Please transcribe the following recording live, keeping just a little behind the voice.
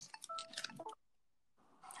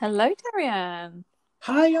Hello, Darianne.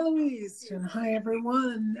 Hi, Eloise, and hi,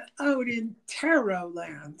 everyone out in Tarot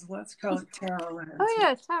Land. Let's call it Tarot Land. Oh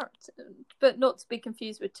yeah, but not to be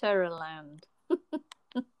confused with Terrorland.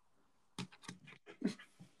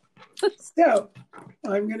 So,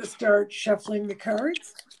 I'm going to start shuffling the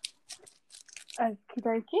cards. Okie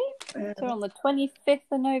dokie. So on the 25th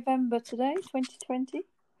of November today, 2020.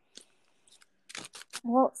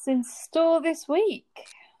 What's in store this week?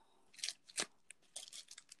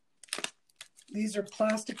 These are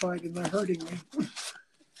plastified and they're hurting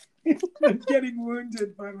me. I'm getting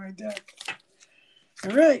wounded by my deck.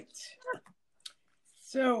 All right.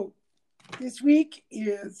 So, this week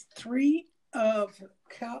is Three of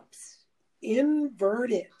Cups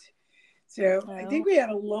inverted. So, I think we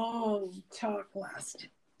had a long talk last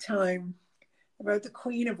time about the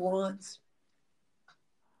Queen of Wands.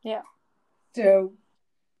 Yeah. So,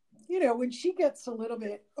 when she gets a little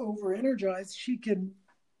bit over energized, she can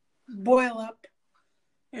boil up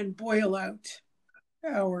and boil out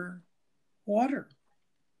our water,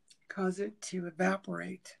 cause it to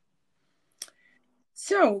evaporate.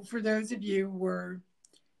 So, for those of you who were,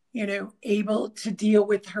 able to deal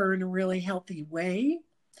with her in a really healthy way,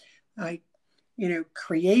 like,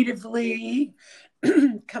 creatively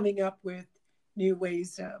coming up with new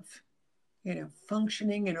ways of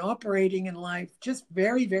functioning and operating in life, just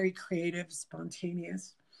very, very creative,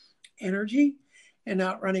 spontaneous energy, and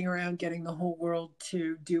not running around getting the whole world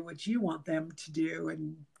to do what you want them to do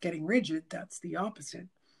and getting rigid. That's the opposite.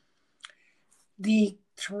 The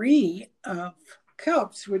Three of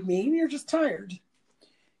Cups would mean you're just tired.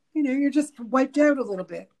 You're just wiped out a little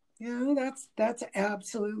bit. That's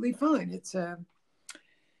absolutely fine.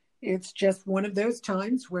 It's just one of those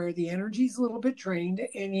times where the energy's a little bit drained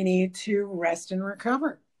and you need to rest and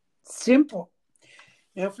recover. Simple.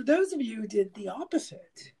 Now, for those of you who did the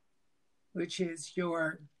opposite, which is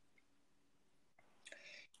your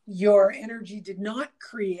energy did not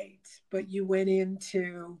create, but you went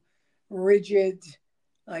into rigid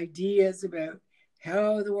ideas about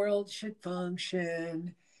how the world should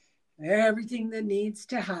function, everything that needs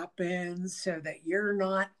to happen so that you're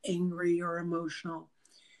not angry or emotional.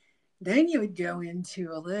 Then you would go into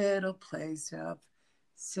a little place of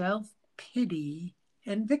self-pity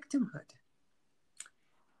and victimhood.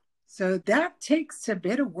 So that takes a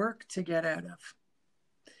bit of work to get out of.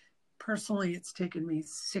 Personally, it's taken me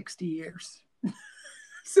 60 years.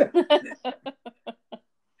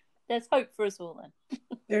 There's hope for us all then.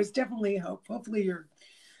 There's definitely hope. Hopefully you're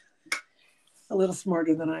a little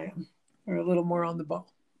smarter than I am, or a little more on the ball.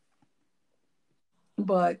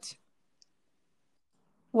 But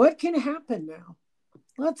what can happen now?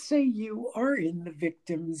 Let's say you are in the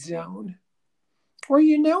victim zone, or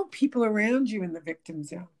people around you in the victim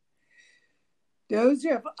zone. Those who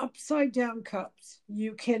have upside down cups,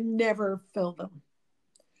 you can never fill them.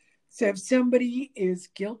 So if somebody is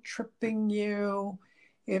guilt tripping you,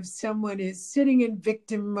 if someone is sitting in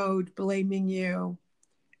victim mode blaming you,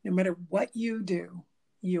 no matter what you do,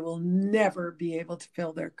 you will never be able to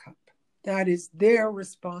fill their cup. That is their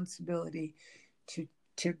responsibility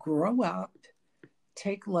to grow up,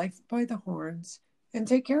 take life by the horns, and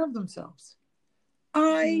take care of themselves.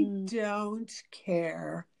 I don't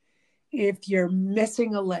care if you're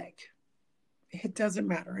missing a leg. It doesn't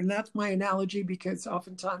matter. And that's my analogy, because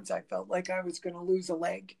oftentimes I felt like I was going to lose a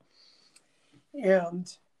leg. And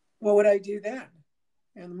what would I do then?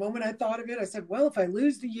 And the moment I thought of it, I said, well, if I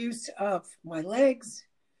lose the use of my legs,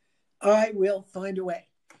 I will find a way.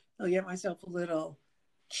 I'll get myself a little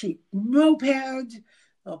cheap moped.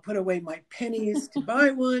 I'll put away my pennies to buy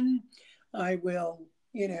one. I will,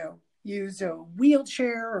 use a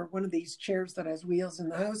wheelchair or one of these chairs that has wheels in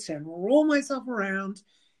the house and roll myself around.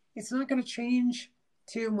 It's not going to change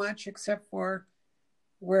too much except for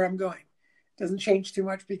where I'm going. It doesn't change too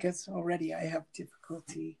much because already I have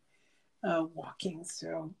difficulty walking.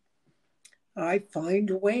 So I find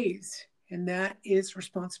ways, and that is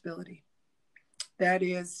responsibility. That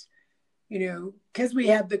is, because we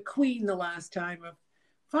had the Queen the last time of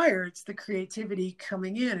fire, it's the creativity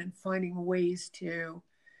coming in and finding ways to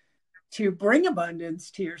bring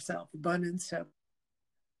abundance to yourself, abundance of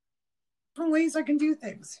different ways I can do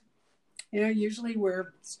things. Usually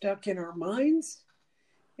we're stuck in our minds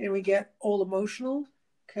and we get all emotional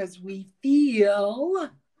because we feel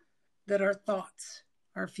that our thoughts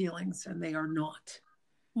are feelings, and they are not.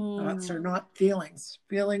 Thoughts are not feelings.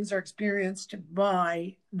 Feelings are experienced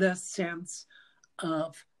by the sense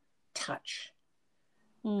of touch.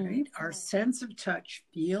 Right? Our sense of touch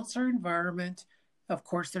feels our environment. Of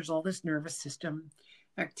course, there's all this nervous system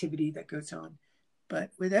activity that goes on.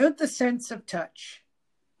 But without the sense of touch,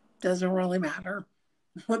 doesn't really matter.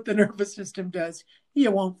 what the nervous system does,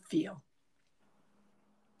 you won't feel.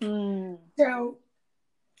 So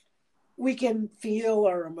we can feel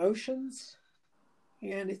our emotions,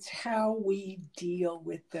 and it's how we deal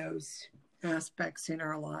with those aspects in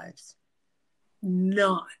our lives,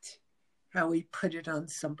 not how we put it on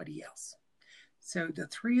somebody else. So the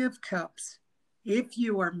Three of Cups, if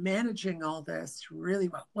you are managing all this really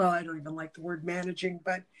well, I don't even like the word managing,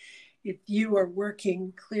 but if you are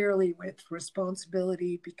working clearly with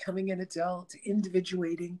responsibility, becoming an adult,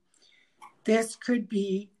 individuating, this could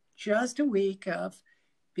be just a week of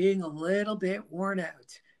being a little bit worn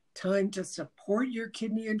out. Time to support your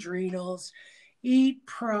kidney adrenals, eat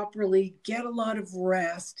properly, get a lot of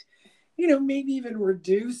rest, maybe even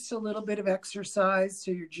reduce a little bit of exercise so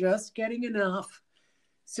you're just getting enough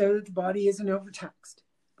so that the body isn't overtaxed.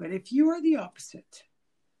 But if you are the opposite,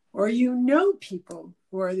 or people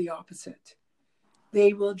who are the opposite,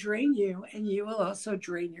 they will drain you and you will also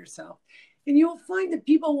drain yourself. And you'll find that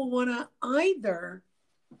people will want to either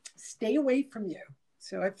stay away from you.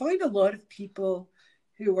 So I find a lot of people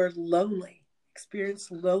who are lonely, experience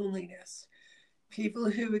loneliness, people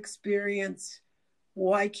who experience,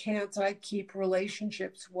 why can't I keep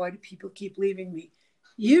relationships? Why do people keep leaving me?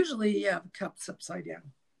 Usually you have cups upside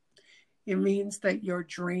down. It means that you're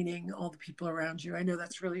draining all the people around you. I know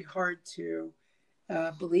that's really hard to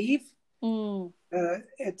believe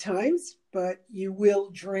at times, but you will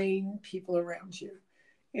drain people around you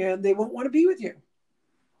and they won't want to be with you.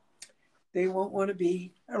 They won't want to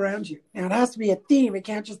be around you. Now, it has to be a theme. It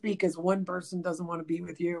can't just be because one person doesn't want to be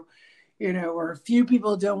with you, or a few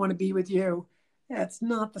people don't want to be with you. That's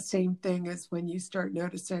not the same thing as when you start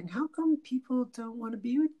noticing, how come people don't want to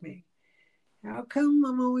be with me? How come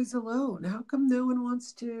I'm always alone? How come no one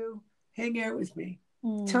wants to hang out with me?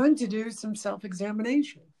 Time to do some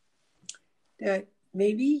self-examination. That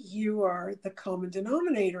maybe you are the common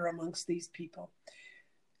denominator amongst these people.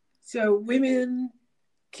 So women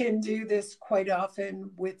can do this quite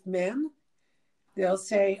often with men. They'll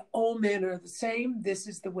say, all men are the same. This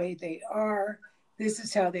is the way they are. This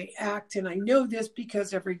is how they act. And I know this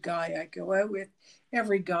because every guy I go out with,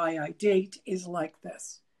 every guy I date is like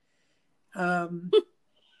this.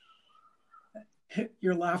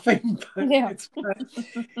 You're laughing, but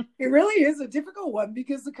it really is a difficult one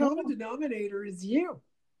because the common denominator is you.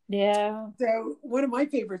 Yeah. So one of my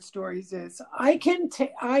favorite stories is I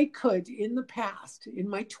could in the past, in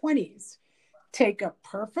my 20s, take a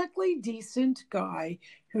perfectly decent guy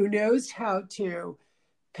who knows how to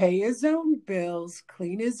pay his own bills,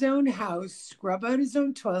 clean his own house, scrub out his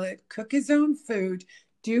own toilet, cook his own food,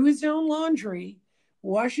 do his own laundry,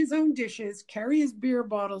 wash his own dishes, carry his beer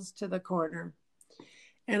bottles to the corner.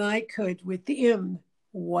 And I could, within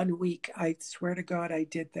 1 week, I swear to God, I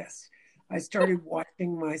did this. I started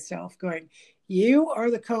watching myself going, you are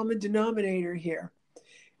the common denominator here.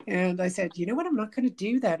 And I said, you know what? I'm not going to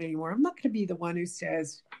do that anymore. I'm not going to be the one who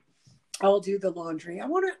says, I'll do the laundry. I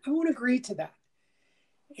won't agree to that.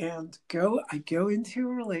 And I go into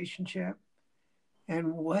a relationship.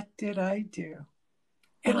 And what did I do?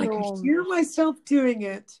 And I could hear myself doing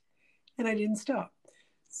it. And I didn't stop.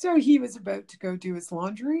 So he was about to go do his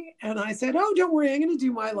laundry. And I said, oh, don't worry. I'm going to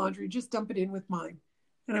do my laundry. Just dump it in with mine.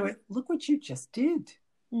 And I went, look what you just did.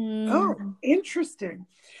 Oh, interesting.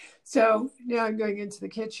 So now I'm going into the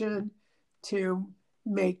kitchen to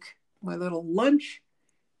make my little lunch.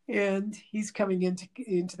 And he's coming into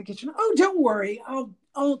the kitchen. Oh, don't worry.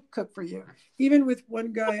 I'll cook for you. Even with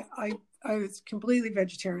one guy, I was completely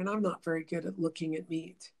vegetarian. I'm not very good at looking at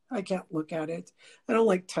meat. I can't look at it. I don't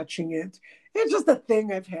like touching it. It's just a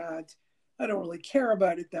thing I've had. I don't really care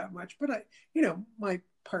about it that much. But my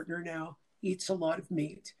partner now eats a lot of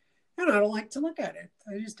meat. And I don't like to look at it.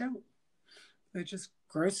 I just don't. It just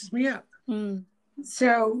grosses me out.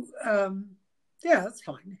 So, yeah, that's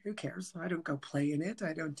fine. Who cares? I don't go play in it.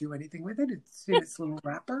 I don't do anything with it. It's in its little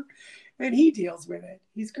wrapper. And he deals with it.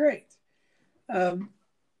 He's great.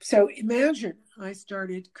 So imagine I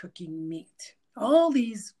started cooking meat. All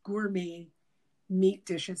these gourmet meat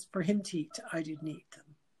dishes for him to eat. I didn't eat them.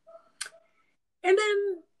 And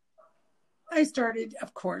then I started,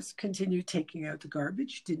 of course, continue taking out the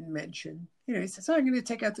garbage. Didn't mention, he says, I'm going to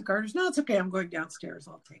take out the garbage. No, it's okay. I'm going downstairs.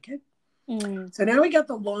 I'll take it. So now we got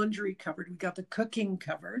the laundry covered. We got the cooking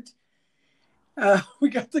covered. We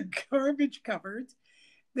got the garbage covered.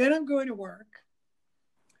 Then I'm going to work.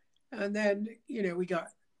 And then, anyway,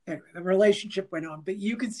 the relationship went on. But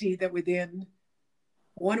you could see that within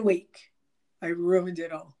 1 week, I ruined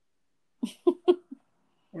it all.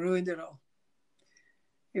 Ruined it all.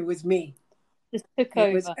 It was me. Just took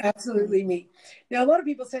over. It was absolutely me. Now, a lot of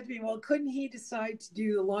people said to me, well, couldn't he decide to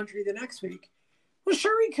do the laundry the next week? Well,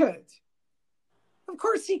 sure he could. Of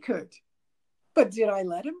course he could. But did I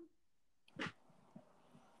let him?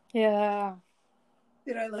 Yeah.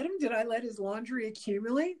 Did I let him? Did I let his laundry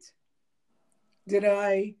accumulate? Did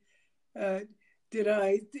I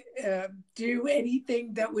do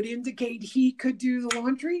anything that would indicate he could do the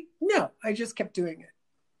laundry? No, I just kept doing it.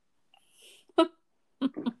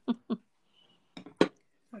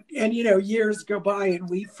 And, years go by and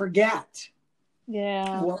we forget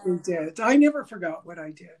what we did. I never forgot what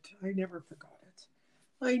I did. I never forgot it.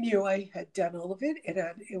 I knew I had done all of it.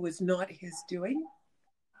 It was not his doing.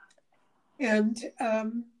 And,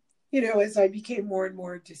 as I became more and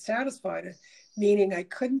more dissatisfied, meaning I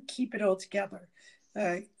couldn't keep it all together.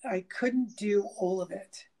 I couldn't do all of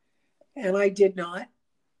it. And I did not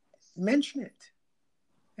mention it.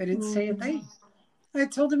 I didn't say a thing. I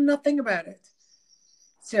told him nothing about it.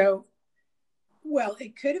 So, well,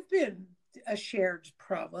 it could have been a shared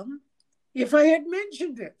problem if I had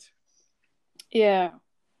mentioned it. Yeah.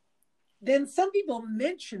 Then some people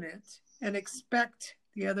mention it and expect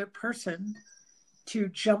the other person to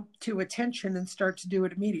jump to attention and start to do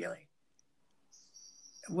it immediately.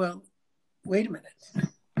 Well, wait a minute.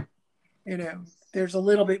 There's a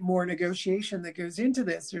little bit more negotiation that goes into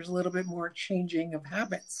this. There's a little bit more changing of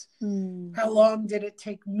habits. How long did it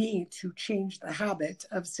take me to change the habit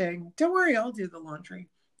of saying, don't worry, I'll do the laundry.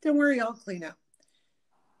 Don't worry, I'll clean up.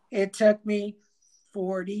 It took me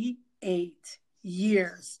 48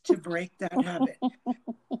 years to break that habit.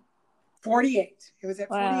 48. It was at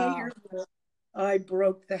 48 years old, I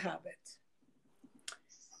broke the habit.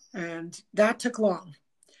 And that took long.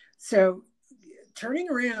 So turning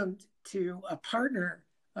around to a partner,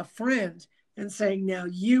 a friend, and saying, now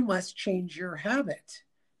you must change your habit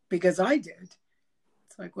because I did.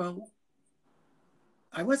 It's like, well,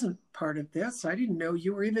 I wasn't part of this. I didn't know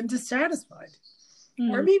you were even dissatisfied.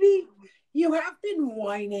 Or maybe you have been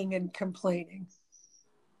whining and complaining.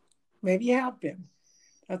 Maybe you have been.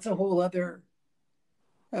 That's a whole other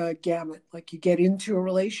gamut. Like you get into a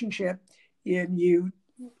relationship and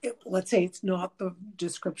let's say it's not the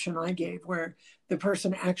description I gave, where the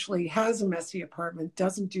person actually has a messy apartment,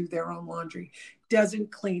 doesn't do their own laundry,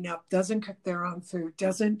 doesn't clean up, doesn't cook their own food,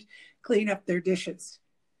 doesn't clean up their dishes.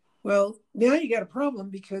 Well, now you got a problem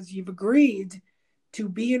because you've agreed to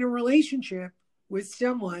be in a relationship with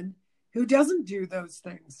someone who doesn't do those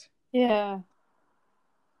things. Yeah.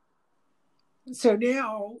 So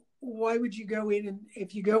now, why would you go in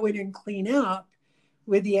if you go in and clean up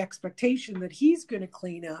with the expectation that he's going to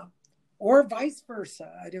clean up, or vice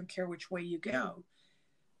versa, I don't care which way you go,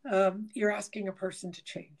 you're asking a person to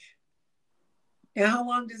change. Now, how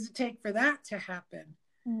long does it take for that to happen?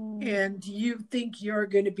 And you think you're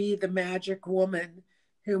going to be the magic woman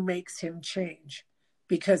who makes him change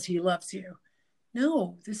because he loves you.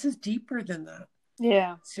 No, this is deeper than that.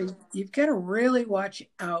 Yeah. So you've got to really watch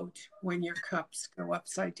out when your cups go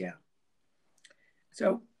upside down.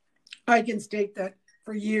 So I can state that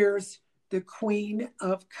for years, the Queen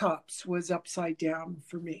of Cups was upside down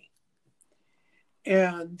for me.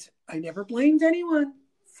 And I never blamed anyone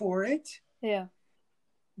for it. Yeah.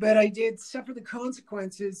 But I did suffer the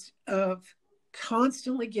consequences of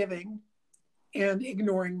constantly giving and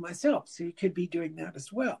ignoring myself. So you could be doing that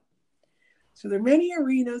as well. So there are many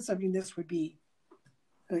arenas. I mean, this would be,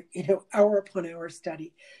 hour upon hour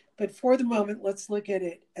study. But for the moment, let's look at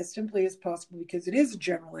it as simply as possible because it is a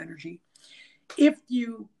general energy. If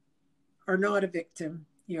you are not a victim,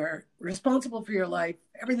 you're responsible for your life,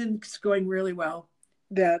 everything's going really well,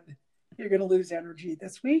 then you're going to lose energy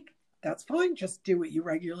this week. That's fine. Just do what you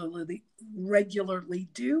regularly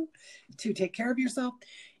do to take care of yourself.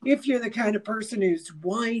 If you're the kind of person who's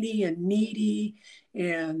whiny and needy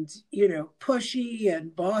and, pushy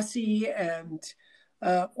and bossy and,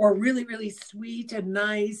 or really, really sweet and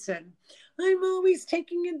nice and I'm always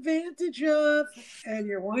taking advantage of, and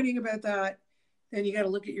you're whining about that, then you got to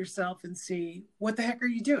look at yourself and see what the heck are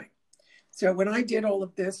you doing? So when I did all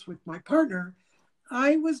of this with my partner,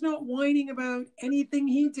 I was not whining about anything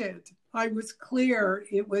he did. I was clear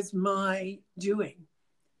it was my doing.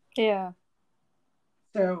 Yeah.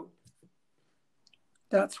 So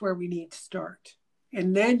that's where we need to start.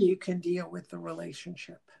 And then you can deal with the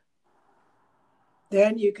relationship.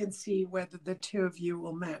 Then you can see whether the two of you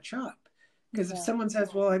will match up. Because if someone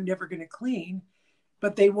says, well, I'm never going to clean,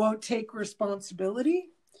 but they won't take responsibility.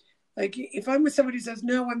 Like if I'm with somebody who says,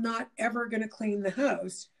 no, I'm not ever going to clean the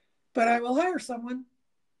house, but I will hire someone.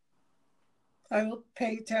 I will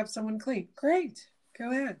pay to have someone clean. Great.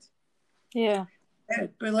 Go ahead. Yeah.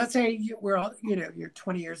 But let's say we're all, you're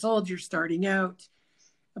 20 years old, you're starting out.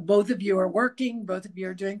 Both of you are working, both of you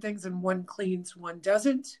are doing things, and one cleans, one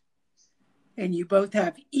doesn't. and you both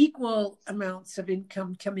have equal amounts of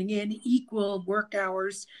income coming in, equal work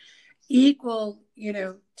hours, equal,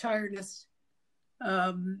 tiredness,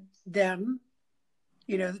 then,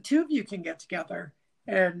 the two of you can get together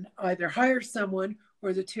and either hire someone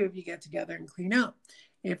or the two of you get together and clean up.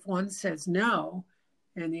 If one says no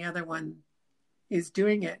and the other one is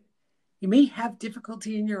doing it, you may have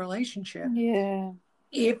difficulty in your relationship. Yeah.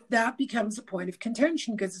 If that becomes a point of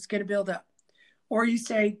contention, because it's going to build up. Or you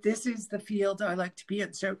say, this is the field I like to be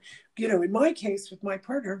in. So, in my case with my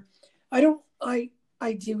partner, I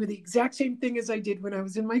deal with the exact same thing as I did when I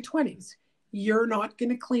was in my 20s. You're not going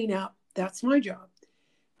to clean up. That's my job.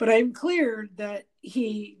 But I'm clear that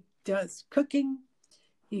he does cooking.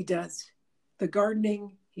 He does the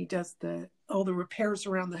gardening. He does all the repairs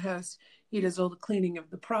around the house. He does all the cleaning of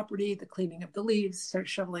the property, the cleaning of the leaves,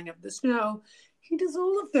 shoveling of the snow. He does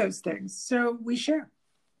all of those things. So we share.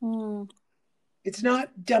 It's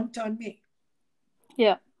not dumped on me.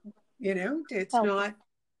 Yeah. It's not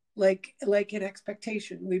like an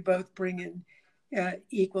expectation. We both bring in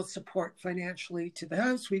equal support financially to the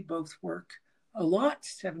house. We both work a lot,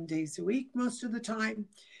 7 days a week, most of the time.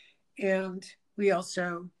 And we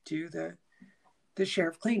also do the share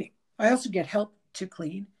of cleaning. I also get help to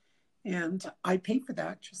clean, and I pay for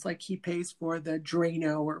that, just like he pays for the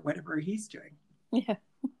Drano or whatever he's doing. Yeah.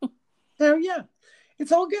 So yeah,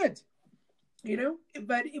 it's all good,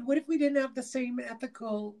 but what if we didn't have the same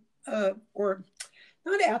ethical, or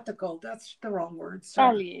not ethical, that's the wrong word.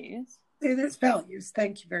 Values. There's values.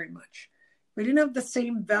 Thank you very much. We didn't have the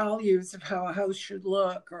same values of how a house should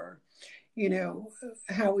look, or,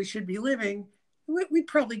 how we should be living. We'd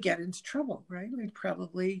probably get into trouble, right? We'd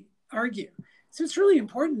probably argue. So it's really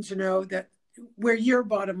important to know that where your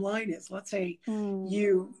bottom line is. Let's say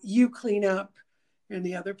you clean up and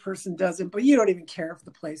the other person doesn't, but you don't even care if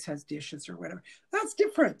the place has dishes or whatever. That's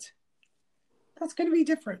different. That's going to be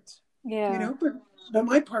different. Yeah. But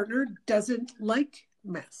my partner doesn't like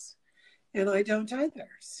mess, and I don't either.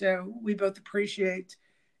 So we both appreciate,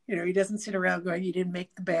 he doesn't sit around going, you didn't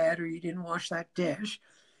make the bed or you didn't wash that dish.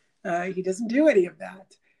 He doesn't do any of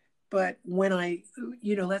that. But when I,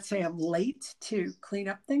 let's say I'm late to clean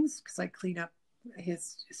up things, because I clean up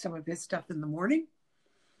some of his stuff in the morning,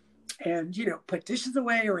 and, put dishes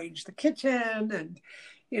away, arrange the kitchen, and,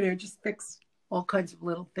 just fix all kinds of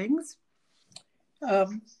little things.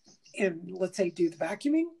 And let's say do the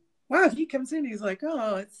vacuuming. Wow, he comes in, he's like,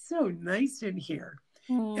 oh, it's so nice in here.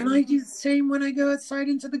 And I do the same when I go outside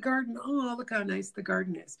into the garden. Oh, look how nice the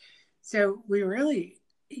garden is. So we really,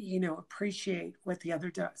 appreciate what the other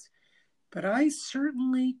does. But I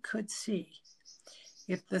certainly could see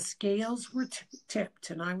if the scales were tipped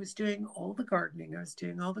and I was doing all the gardening, I was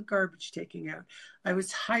doing all the garbage taking out, I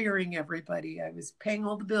was hiring everybody, I was paying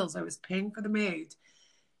all the bills, I was paying for the maid.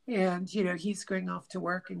 And, he's going off to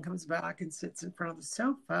work and comes back and sits in front of the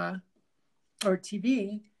sofa or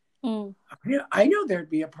TV. I know there'd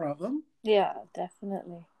be a problem. Yeah,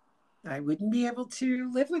 definitely. I wouldn't be able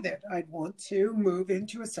to live with it. I'd want to move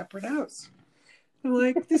into a separate house. I'm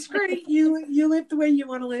like, this is great. You live the way you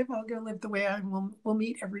want to live. I'll go live the way I will. We'll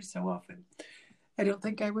meet every so often. I don't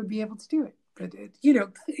think I would be able to do it. But,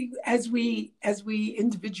 as we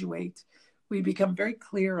individuate, we become very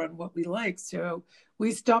clear on what we like. So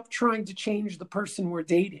we stop trying to change the person we're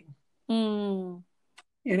dating.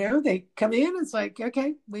 They come in, it's like,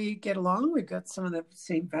 okay, we get along. We've got some of the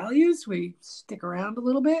same values. We stick around a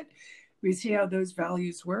little bit. We see how those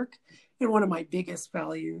values work. And one of my biggest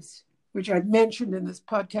values, which I've mentioned in this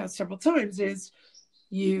podcast several times, is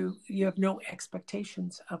you have no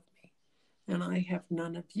expectations of me, and I have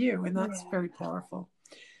none of you. And that's very powerful.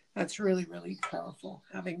 That's really, really powerful,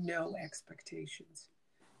 having no expectations.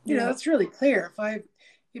 That's really clear.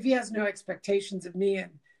 If he has no expectations of me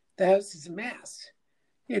and the house is a mess,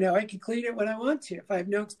 I can clean it when I want to. If I have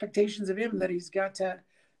no expectations of him that he's got to,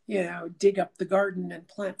 dig up the garden and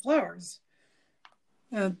plant flowers,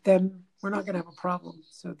 then we're not going to have a problem.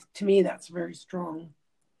 So to me, that's a very strong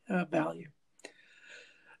value.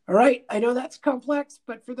 All right. I know that's complex,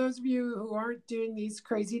 but for those of you who aren't doing these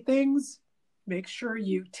crazy things, make sure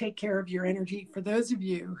you take care of your energy. For those of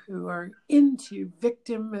you who are into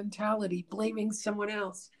victim mentality, blaming someone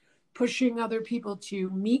else, pushing other people to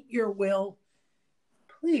meet your will,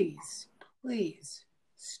 please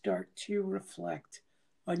start to reflect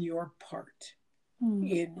on your part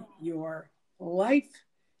in your life,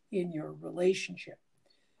 in your relationship.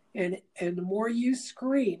 And the more you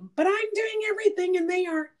scream, but I'm doing everything and they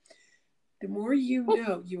aren't, the more you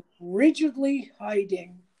know you're rigidly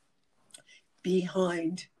hiding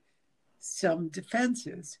behind some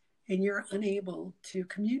defenses and you're unable to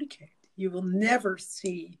communicate. You will never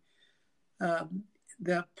see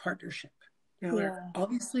the partnership. Now, there are Yeah.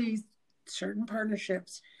 obviously certain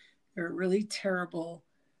partnerships that are really terrible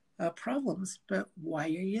problems, but why are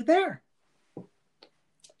you there?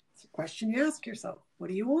 It's a question you ask yourself. What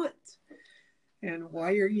do you want? And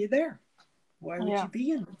why are you there? Why would Yeah. you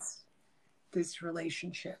be in this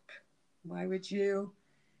relationship? Why would you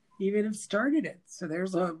even have started it? So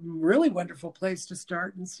there's a really wonderful place to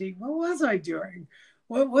start and see, what was I doing?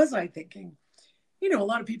 What was I thinking? You know, a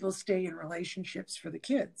lot of people stay in relationships for the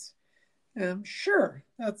kids. Sure,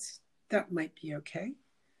 that might be okay.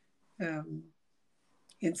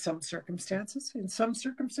 In some circumstances. In some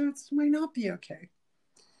circumstances, it might not be okay.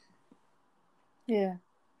 Yeah.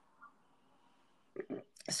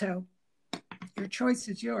 So your choice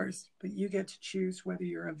is yours, but you get to choose whether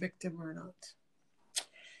you're a victim or not.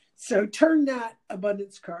 So turn that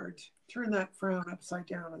abundance card, turn that frown upside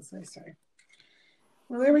down, as they say.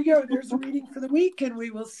 Well, there we go. There's a reading for the week, and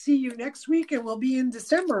we will see you next week, and we'll be in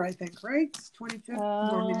December, I think, right? It's 25th.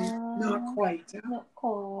 No, maybe not quite. Not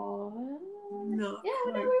quite. Not yeah,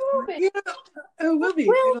 quite. No, we will be. Yeah, it will be.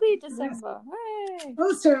 Will be December. Yes. Hey.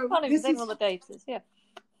 Oh, so Can't even think what the date is. Yeah.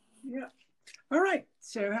 Yeah. All right.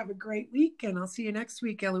 So have a great week, and I'll see you next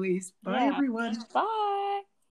week, Eloise. Bye, everyone. Bye.